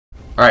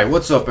Alright,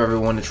 what's up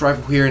everyone, it's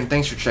Rifle here and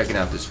thanks for checking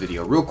out this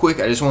video. Real quick,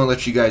 I just want to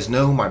let you guys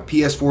know my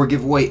PS4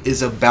 giveaway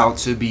is about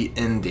to be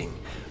ending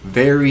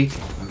very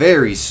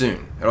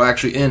soon. It'll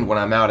actually end when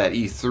I'm out at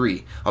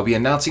E3. I'll be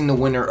announcing the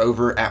winner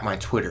over at my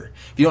Twitter.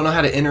 If you don't know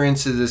how to enter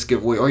into this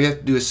giveaway, all you have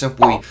to do is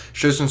simply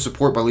show some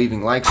support by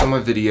leaving likes on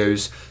my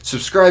videos,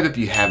 subscribe if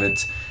you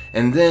haven't,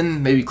 and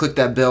then maybe click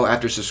that bell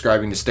after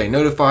subscribing to stay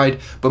notified.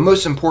 But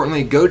most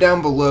importantly, go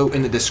down below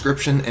in the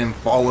description and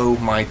follow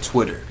my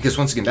Twitter, because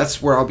once again,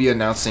 that's where I'll be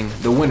announcing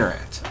the winner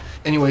at.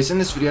 Anyways, in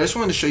this video, I just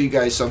wanted to show you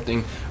guys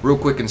something real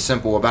quick and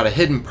simple about a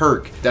hidden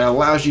perk that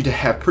allows you to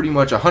have pretty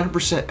much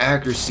 100%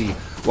 accuracy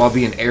while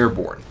being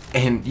airborne.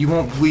 And you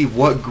won't believe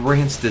what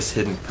grants this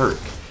hidden perk.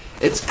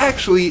 It's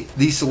actually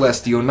the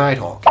Celestial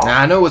Nighthawk. Now,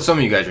 I know what some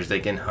of you guys are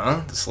thinking,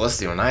 huh? The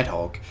Celestial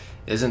Nighthawk?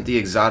 Isn't the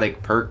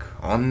exotic perk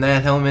on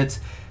that helmet?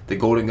 The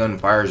golden gun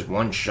fires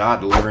one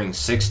shot, delivering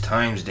 6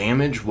 times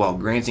damage while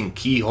granting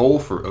keyhole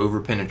for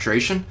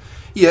over-penetration?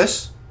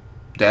 Yes,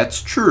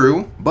 that's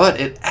true, but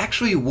it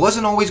actually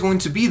wasn't always going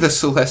to be the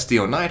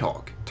Celestial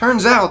Nighthawk.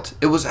 Turns out,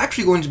 it was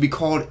actually going to be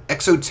called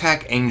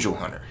Exotac Angel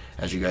Hunter,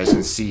 as you guys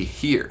can see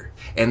here.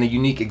 And the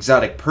unique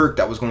exotic perk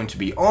that was going to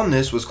be on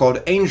this was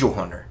called Angel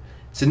Hunter.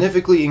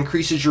 Significantly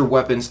increases your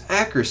weapon's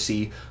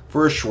accuracy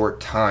for a short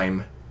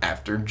time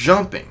after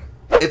jumping.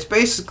 It's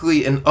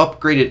basically an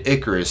upgraded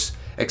Icarus,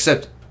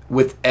 except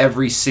with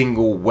every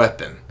single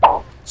weapon.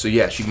 So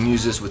yes, you can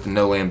use this with the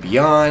No Land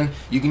Beyond,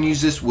 you can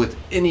use this with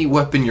any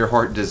weapon your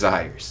heart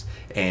desires,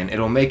 and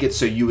it'll make it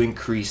so you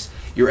increase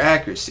your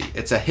accuracy.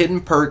 It's a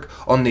hidden perk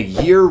on the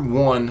Year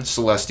 1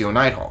 Celestial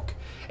Nighthawk.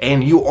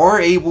 And you are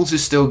able to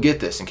still get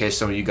this, in case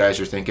some of you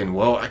guys are thinking,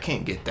 well, I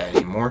can't get that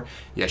anymore.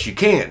 Yes, you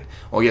can.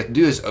 All you have to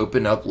do is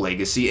open up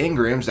Legacy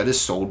Engrams that is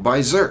sold by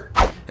Xur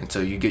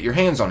until you get your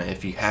hands on it,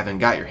 if you haven't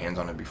got your hands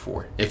on it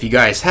before. If you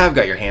guys have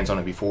got your hands on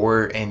it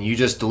before and you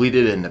just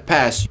deleted it in the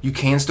past, you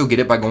can still get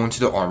it by going to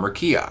the armor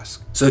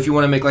kiosk. So if you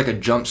want to make like a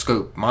jump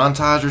scope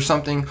montage or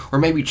something, or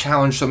maybe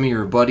challenge some of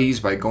your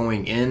buddies by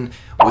going in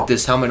with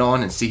this helmet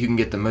on and see who can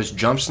get the most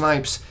jump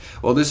snipes,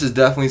 well, this is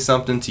definitely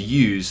something to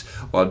use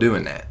while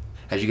doing that.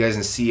 As you guys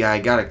can see, I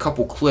got a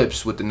couple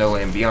clips with the No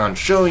Land Beyond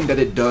showing that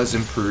it does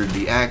improve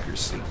the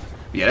accuracy.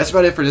 But yeah, that's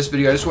about it for this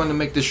video. I just wanted to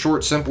make this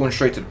short, simple, and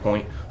straight to the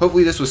point.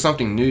 Hopefully this was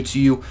something new to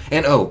you.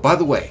 And oh, by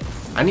the way,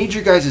 I need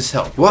your guys'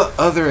 help. What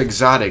other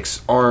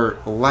exotics are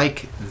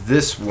like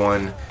this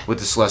one with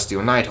the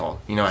Celestial Nighthawk?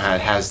 You know how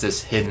it has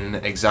this hidden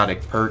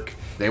exotic perk?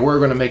 They were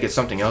going to make it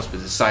something else,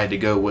 but decided to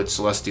go with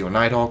Celestial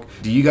Nighthawk.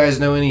 Do you guys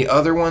know any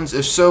other ones?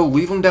 If so,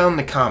 leave them down in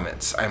the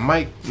comments. I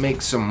might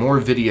make some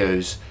more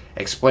videos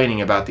explaining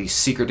about these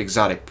secret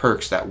exotic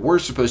perks that were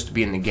supposed to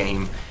be in the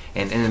game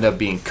and ended up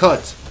being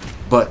cut,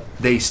 but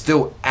they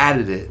still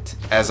added it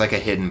as like a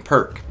hidden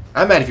perk.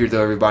 I'm out of here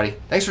though, everybody.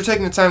 Thanks for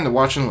taking the time to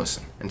watch and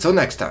listen. Until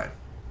next time,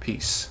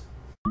 peace.